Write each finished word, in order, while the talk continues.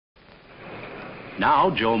Now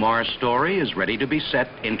Jomar's story is ready to be set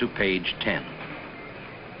into page 10.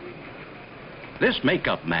 This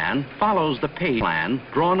makeup man follows the page plan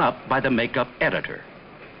drawn up by the makeup editor.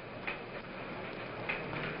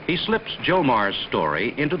 He slips Jomar's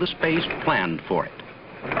story into the space planned for it.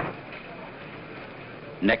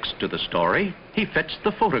 Next to the story, he fits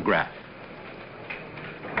the photograph.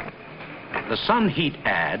 The sun heat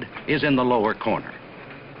ad is in the lower corner.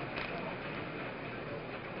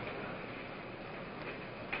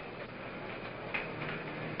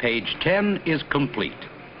 Page 10 is complete.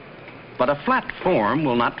 But a flat form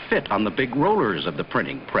will not fit on the big rollers of the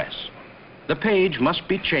printing press. The page must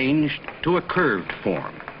be changed to a curved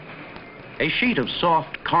form. A sheet of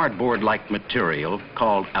soft cardboard-like material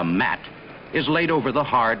called a mat is laid over the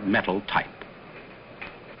hard metal type.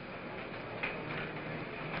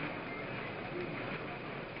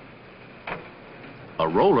 A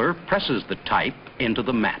roller presses the type into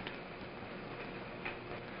the mat.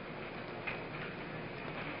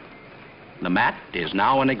 The mat is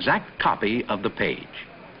now an exact copy of the page.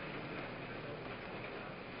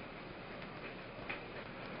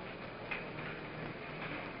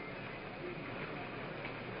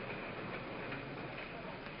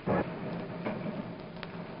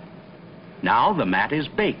 Now the mat is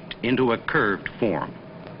baked into a curved form.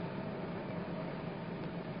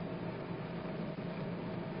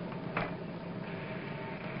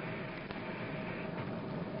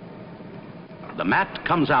 The mat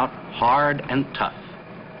comes out hard and tough.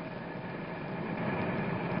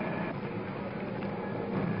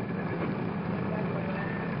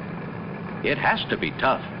 It has to be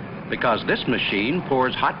tough because this machine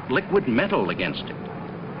pours hot liquid metal against it.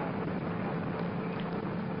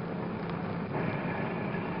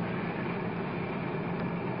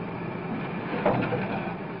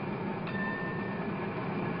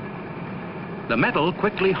 The metal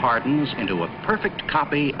quickly hardens into a perfect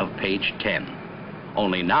copy of page 10.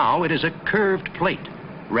 Only now it is a curved plate,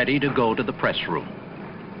 ready to go to the press room.